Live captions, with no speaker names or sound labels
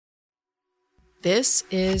This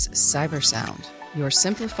is CyberSound, your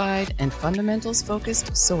simplified and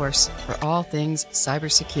fundamentals-focused source for all things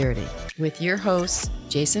cybersecurity, with your hosts,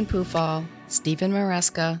 Jason Pufall, Stephen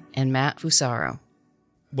Maresca, and Matt Fusaro.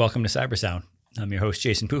 Welcome to CyberSound. I'm your host,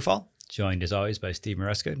 Jason Pufall, joined as always by Steve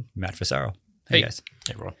Maresca and Matt Fusaro. Hey guys.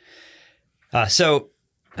 Hey, everyone. So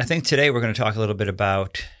I think today we're going to talk a little bit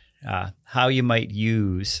about how you might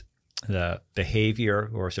use the behavior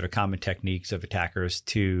or sort of common techniques of attackers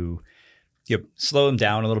to slow them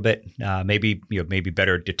down a little bit, maybe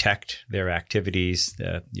better detect their activities,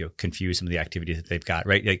 confuse some of the activities that they've got,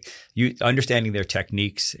 right? Like you understanding their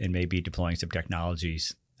techniques and maybe deploying some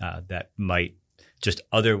technologies that might just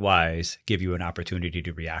otherwise give you an opportunity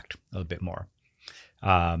to react a little bit more.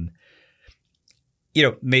 At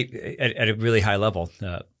a really high level,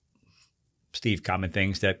 Steve, common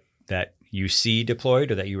things that you see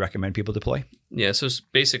deployed or that you recommend people deploy? Yeah, so it's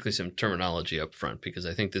basically some terminology up front because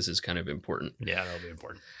I think this is kind of important. Yeah, that'll be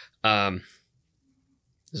important.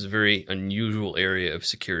 This is a very unusual area of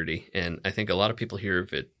security, and I think a lot of people hear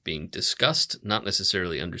of it being discussed, not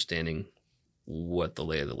necessarily understanding what the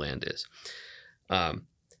lay of the land is.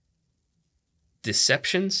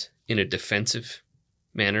 Deceptions in a defensive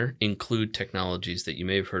manner include technologies that you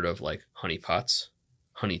may have heard of like honeypots,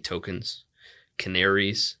 honey tokens,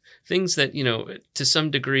 canaries, things that, to some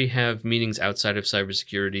degree have meanings outside of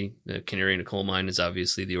cybersecurity. The canary in a coal mine is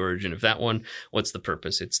obviously the origin of that one. What's the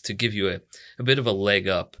purpose? It's to give you a bit of a leg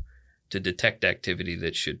up to detect activity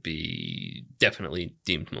that should be definitely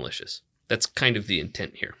deemed malicious. That's kind of the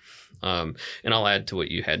intent here. And I'll add to what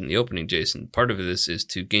you had in the opening, Jason. Part of this is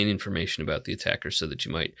to gain information about the attacker so that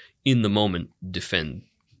you might, in the moment, defend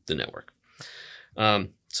the network.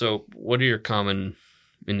 So what are your common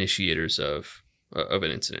initiators of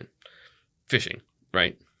an incident? Phishing,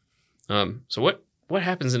 right? So what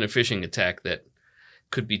happens in a phishing attack that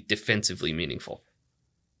could be defensively meaningful?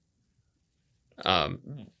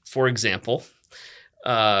 For example,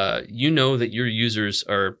 that your users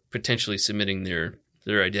are potentially submitting their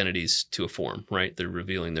identities to a form, right? They're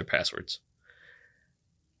revealing their passwords.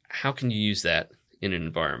 How can you use that in an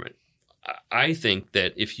environment? I think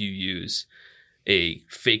that if you use a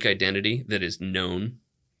fake identity that is known,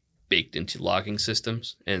 baked into logging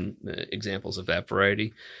systems and examples of that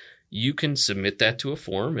variety, you can submit that to a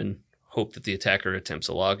form and hope that the attacker attempts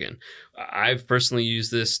a login. I've personally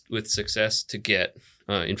used this with success to get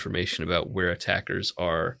information about where attackers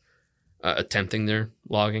are attempting their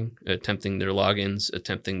logging, attempting their logins,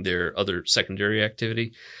 attempting their other secondary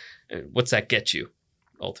activity. What's that get you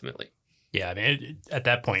ultimately? Yeah, I mean, at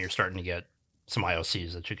that point, you're starting to get some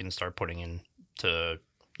IOCs that you can start putting into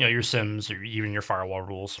your SIMs or even your firewall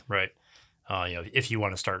rules, right? If you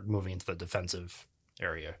want to start moving into the defensive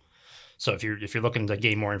area. So if you're looking to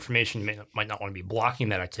gain more information, you might not want to be blocking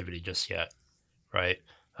that activity just yet, right?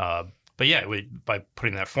 But yeah, by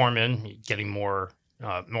putting that form in, getting more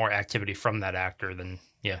activity from that actor, then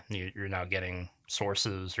yeah, you're now getting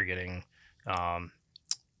sources. You're getting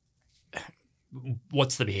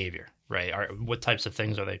what's the behavior, right? What types of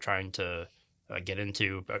things are they trying to get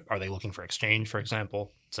into? Are they looking for exchange, for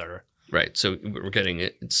example, et cetera? Right. So we're getting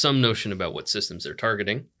some notion about what systems they're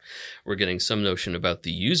targeting. We're getting some notion about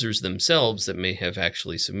the users themselves that may have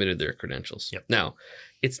actually submitted their credentials. Yep. Now,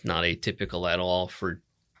 it's not atypical at all for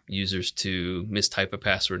users to mistype a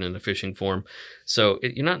password in a phishing form. So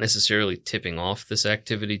you're not necessarily tipping off this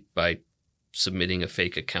activity by submitting a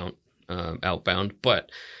fake account outbound, but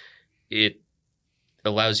it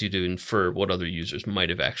allows you to infer what other users might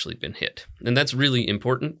have actually been hit. And that's really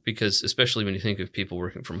important because especially when you think of people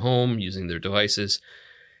working from home, using their devices,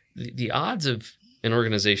 the odds of an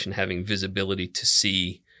organization having visibility to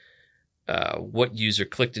see what user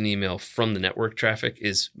clicked an email from the network traffic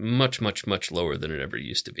is much, much, much lower than it ever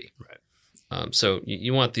used to be. Right. So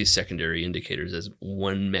you want these secondary indicators as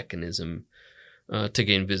one mechanism to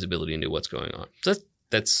gain visibility into what's going on. So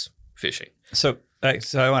that's phishing. So I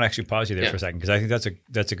want to actually pause you there for a second because I think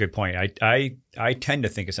that's a good point. I tend to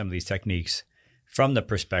think of some of these techniques from the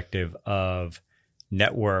perspective of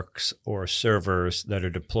networks or servers that are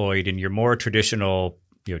deployed in your more traditional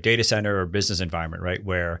data center or business environment, right?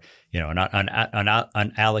 Where an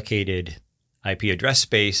unallocated IP address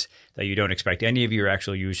space that you don't expect any of your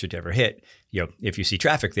actual users to ever hit. If you see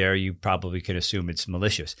traffic there, you probably can assume it's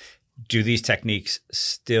malicious. Do these techniques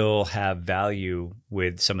still have value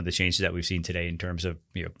with some of the changes that we've seen today in terms of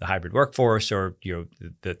the hybrid workforce or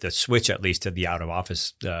the switch at least to the out of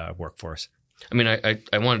office workforce? I mean,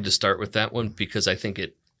 I wanted to start with that one because I think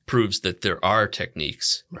it proves that there are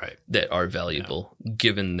techniques that are valuable,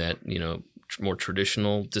 given that more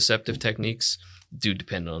traditional deceptive techniques do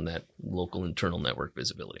depend on that local internal network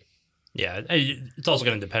visibility. Yeah, it's also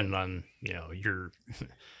going to depend on,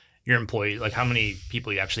 your employee, like how many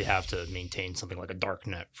people you actually have to maintain something like a dark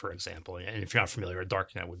net, for example. And if you're not familiar, a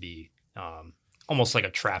dark net would be almost like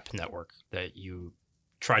a trap network that you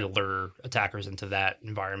try to lure attackers into that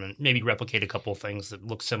environment, maybe replicate a couple of things that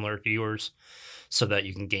look similar to yours so that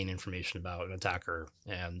you can gain information about an attacker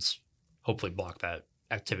and hopefully block that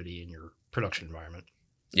activity in your production environment.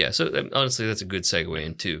 Yeah, so honestly, that's a good segue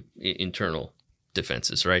into internal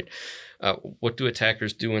defenses, right? What do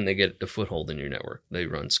attackers do when they get a foothold in your network? They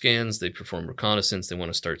run scans, they perform reconnaissance, they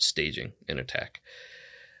want to start staging an attack.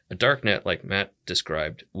 A darknet, like Matt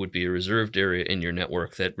described, would be a reserved area in your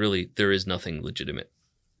network that really there is nothing legitimate.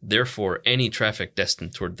 Therefore, any traffic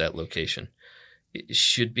destined toward that location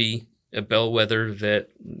should be a bellwether that,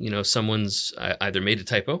 someone's either made a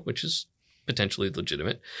typo, which is potentially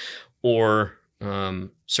legitimate, or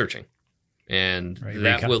searching. And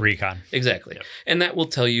that will recon. Exactly. Yep. And that will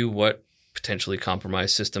tell you what potentially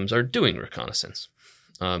compromised systems are doing reconnaissance.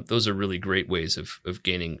 Those are really great ways of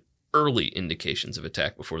gaining early indications of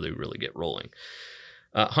attack before they really get rolling.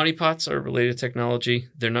 Honeypots are related technology.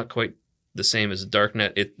 They're not quite the same as a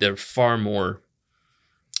darknet. They're far more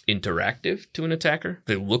interactive to an attacker.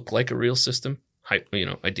 They look like a real system,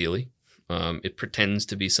 ideally. It pretends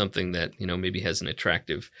to be something that, maybe has an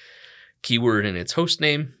attractive keyword in its host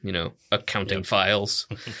name, accounting files,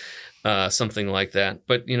 something like that.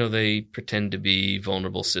 But, they pretend to be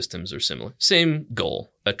vulnerable systems or similar. Same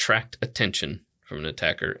goal, attract attention from an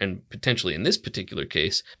attacker and potentially, in this particular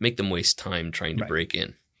case, make them waste time trying to break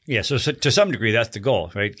in. Yeah, so to some degree, that's the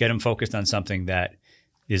goal, right? Get them focused on something that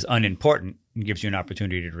is unimportant and gives you an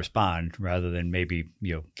opportunity to respond rather than maybe,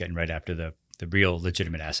 getting right after the real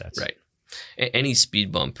legitimate assets. Right. Any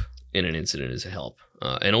speed bump in an incident is a help.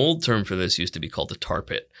 An old term for this used to be called a tar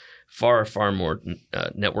pit. Far, far more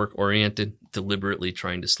network-oriented, deliberately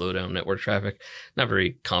trying to slow down network traffic. Not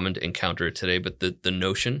very common to encounter it today, but the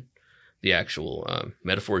notion, the actual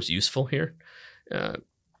metaphor is useful here.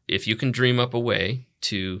 If you can dream up a way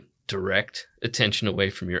to direct attention away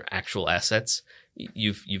from your actual assets,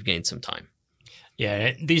 you've gained some time.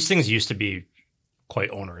 Yeah, these things used to be quite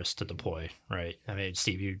onerous to deploy, right? I mean,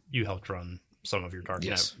 Steve, you helped run some of your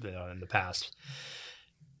darknet in the past.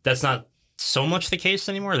 That's not so much the case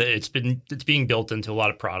anymore. It's being built into a lot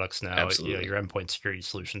of products now. Absolutely. Your endpoint security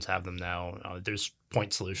solutions have them now. There's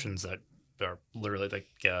point solutions that are literally like,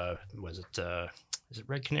 is it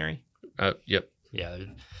Red Canary? Yep. Yeah,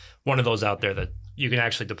 one of those out there that you can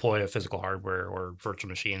actually deploy a physical hardware or virtual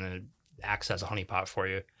machine and it acts as a honeypot for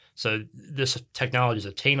you. So this technology is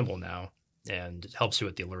attainable now and it helps you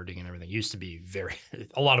with the alerting and everything. It used to be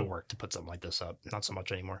a lot of work to put something like this up. Not so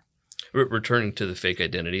much anymore. Returning to the fake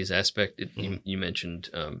identities aspect, you mentioned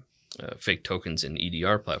fake tokens in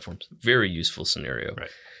EDR platforms. Very useful scenario, right?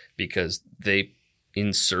 Because they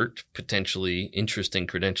insert potentially interesting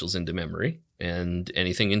credentials into memory, and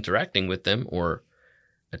anything interacting with them or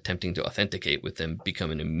attempting to authenticate with them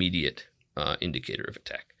become an immediate indicator of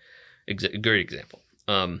attack. Great example.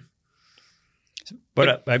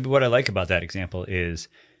 What I like about that example is,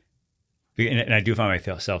 and I do find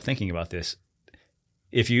myself thinking about this,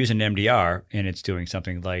 if you use an MDR and it's doing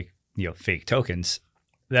something like fake tokens,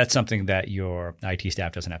 that's something that your IT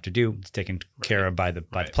staff doesn't have to do. It's taken care of by the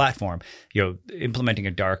platform. Implementing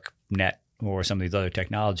a dark net or some of these other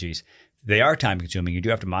technologies, they are time consuming. You do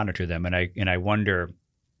have to monitor them, and I wonder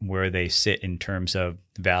where they sit in terms of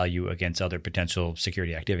value against other potential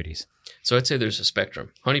security activities. So I'd say there's a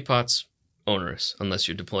spectrum. Honeypots, onerous, unless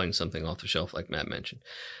you're deploying something off the shelf like Matt mentioned.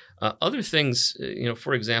 Other things,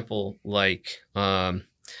 for example, like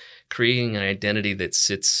creating an identity that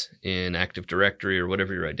sits in Active Directory or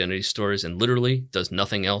whatever your identity store is and literally does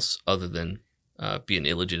nothing else other than be an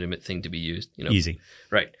illegitimate thing to be used. Easy.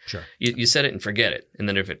 Right. Sure. You set it and forget it. And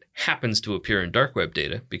then if it happens to appear in dark web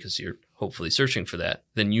data, because you're hopefully searching for that,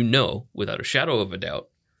 then without a shadow of a doubt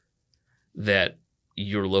that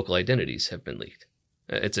your local identities have been leaked.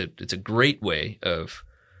 It's a great way of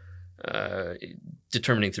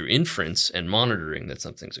determining through inference and monitoring that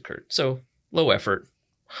something's occurred. So low effort,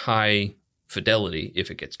 high fidelity if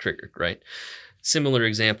it gets triggered, right? Similar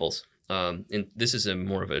examples. And this is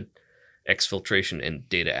more of a exfiltration and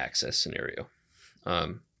data access scenario.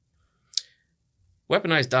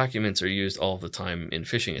 Weaponized documents are used all the time in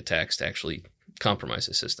phishing attacks to actually compromise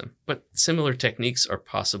a system. But similar techniques are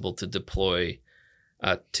possible to deploy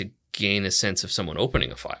to gain a sense of someone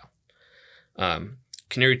opening a file.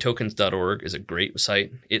 CanaryTokens.org is a great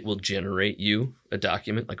site. It will generate you a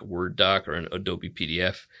document like a Word doc or an Adobe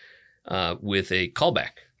PDF with a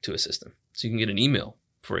callback to a system. So you can get an email,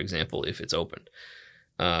 for example, if it's opened.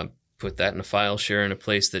 put that in a file share in a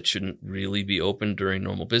place that shouldn't really be open during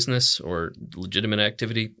normal business or legitimate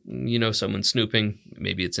activity. Someone's snooping.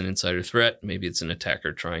 Maybe it's an insider threat. Maybe it's an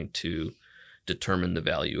attacker trying to determine the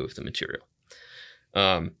value of the material.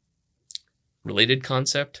 Related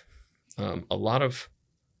concept, a lot of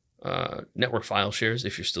network file shares,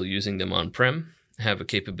 if you're still using them on-prem, have a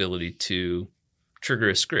capability to trigger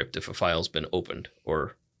a script if a file's been opened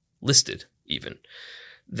or listed even.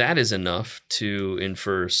 That is enough to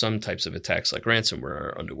infer some types of attacks like ransomware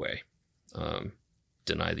are underway.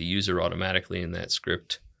 Deny the user automatically in that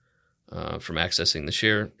script from accessing the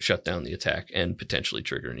share, shut down the attack, and potentially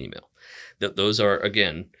trigger an email. Those are,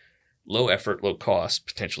 again, low effort, low cost,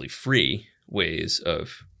 potentially free ways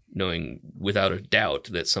of knowing without a doubt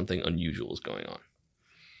that something unusual is going on.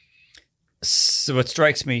 So what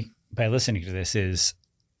strikes me by listening to this is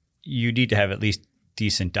you need to have at least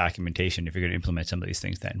decent documentation if you're going to implement some of these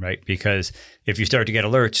things then, right? Because if you start to get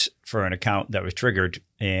alerts for an account that was triggered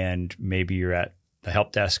and maybe you're at the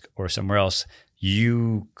help desk or somewhere else,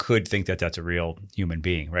 you could think that that's a real human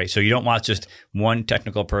being, right? So you don't want just one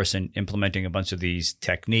technical person implementing a bunch of these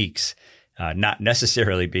techniques, not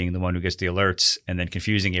necessarily being the one who gets the alerts and then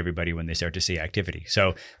confusing everybody when they start to see activity.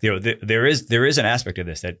 So there is an aspect of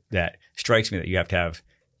this that strikes me that you have to have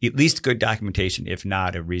at least good documentation, if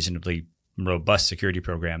not a reasonably robust security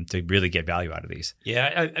program to really get value out of these.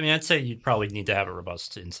 Yeah, I mean, I'd say you'd probably need to have a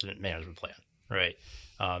robust incident management plan, right?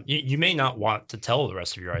 You may not want to tell the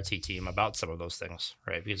rest of your IT team about some of those things,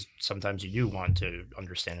 right? Because sometimes you do want to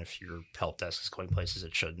understand if your help desk is going places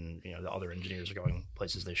it shouldn't, the other engineers are going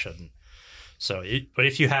places they shouldn't. So, but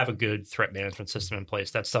if you have a good threat management system in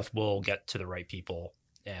place, that stuff will get to the right people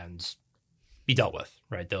and be dealt with,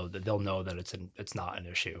 right? They'll know that it's not an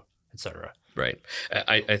issue, et cetera. Right.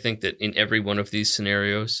 I think that in every one of these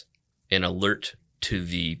scenarios, an alert to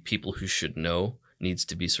the people who should know needs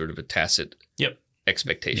to be sort of a tacit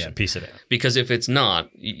expectation. Yeah, piece of it. Because if it's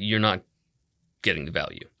not, you're not getting the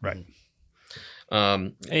value. Right.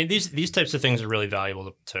 And these types of things are really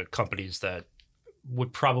valuable to companies that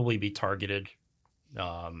would probably be targeted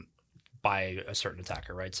by a certain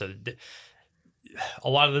attacker, right? So a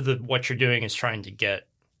lot of what you're doing is trying to get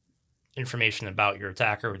information about your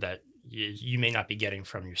attacker that you may not be getting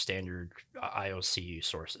from your standard IOC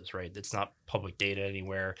sources, right? It's not public data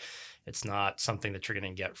anywhere. It's not something that you're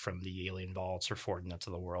going to get from the Alien Vaults or Fortinets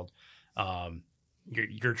of the world.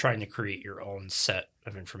 You're trying to create your own set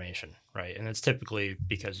of information, right? And it's typically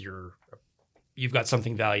because you've got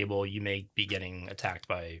something valuable. You may be getting attacked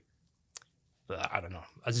by,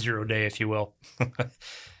 a 0 day, if you will.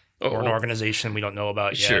 Or an organization we don't know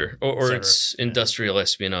about yet. Sure. Or it's industrial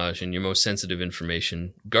espionage and your most sensitive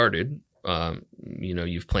information guarded.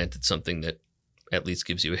 You've planted something that at least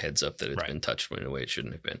gives you a heads up that it's been touched in a way it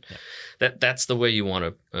shouldn't have been. Yeah. That's the way you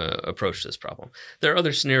want to approach this problem. There are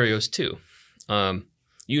other scenarios too. As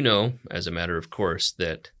a matter of course,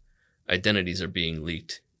 that identities are being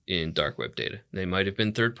leaked in dark web data. They might have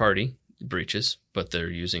been third-party breaches, but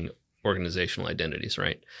they're using organizational identities,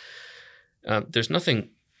 right? There's nothing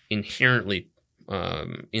inherently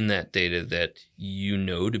in that data that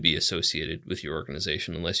to be associated with your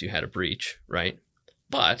organization unless you had a breach, right?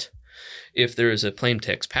 But if there is a plain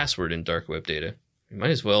text password in dark web data, you might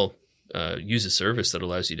as well use a service that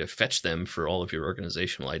allows you to fetch them for all of your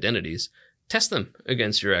organizational identities, test them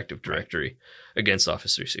against your Active Directory, against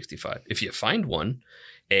Office 365. If you find one,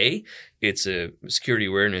 it's a security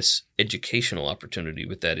awareness educational opportunity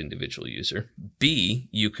with that individual user. B,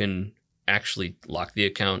 you can actually lock the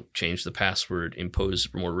account, change the password, impose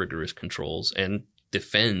more rigorous controls, and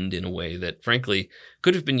defend in a way that, frankly,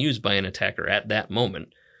 could have been used by an attacker at that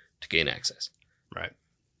moment to gain access. Right.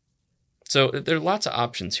 So there are lots of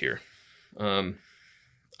options here.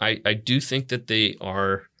 I do think that they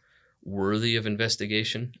are worthy of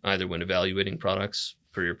investigation, either when evaluating products,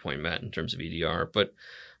 per your point, Matt, in terms of EDR, but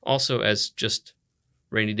also as just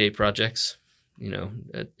rainy day projects,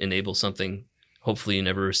 enable something. Hopefully you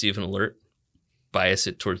never receive an alert, bias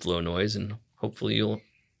it towards low noise, and hopefully you'll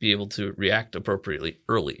be able to react appropriately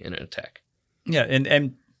early in an attack. Yeah,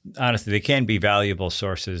 and honestly, they can be valuable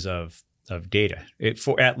sources of data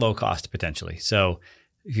at low cost potentially. So,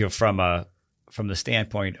 from the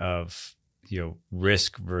standpoint of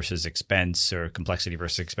risk versus expense or complexity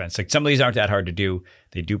versus expense, like some of these aren't that hard to do.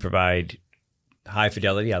 They do provide high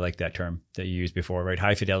fidelity. I like that term that you used before, right?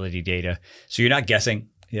 High fidelity data. So you're not guessing.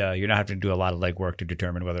 Yeah, you're not having to do a lot of legwork to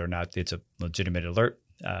determine whether or not it's a legitimate alert.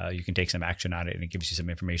 You can take some action on it, and it gives you some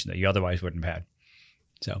information that you otherwise wouldn't have had.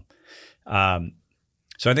 So, I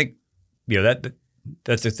think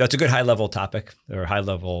that's a good high level topic or high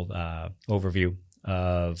level overview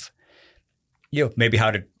of maybe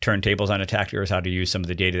how to turn tables on attackers, how to use some of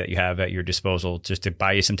the data that you have at your disposal just to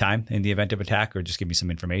buy you some time in the event of attack, or just give you some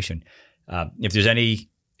information. If there's any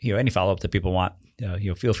follow-up that people want,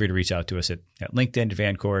 feel free to reach out to us at LinkedIn,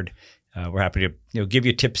 Vancord. We're happy to give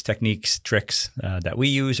you tips, techniques, tricks that we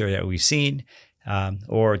use or that we've seen,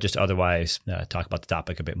 or just otherwise talk about the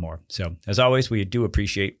topic a bit more. So as always, we do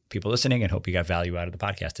appreciate people listening and hope you got value out of the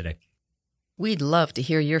podcast today. We'd love to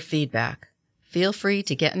hear your feedback. Feel free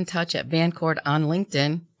to get in touch at Vancord on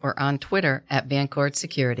LinkedIn or on Twitter at Vancord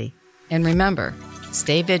Security. And remember,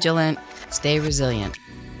 stay vigilant, stay resilient.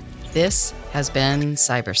 This has been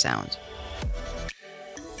CyberSound.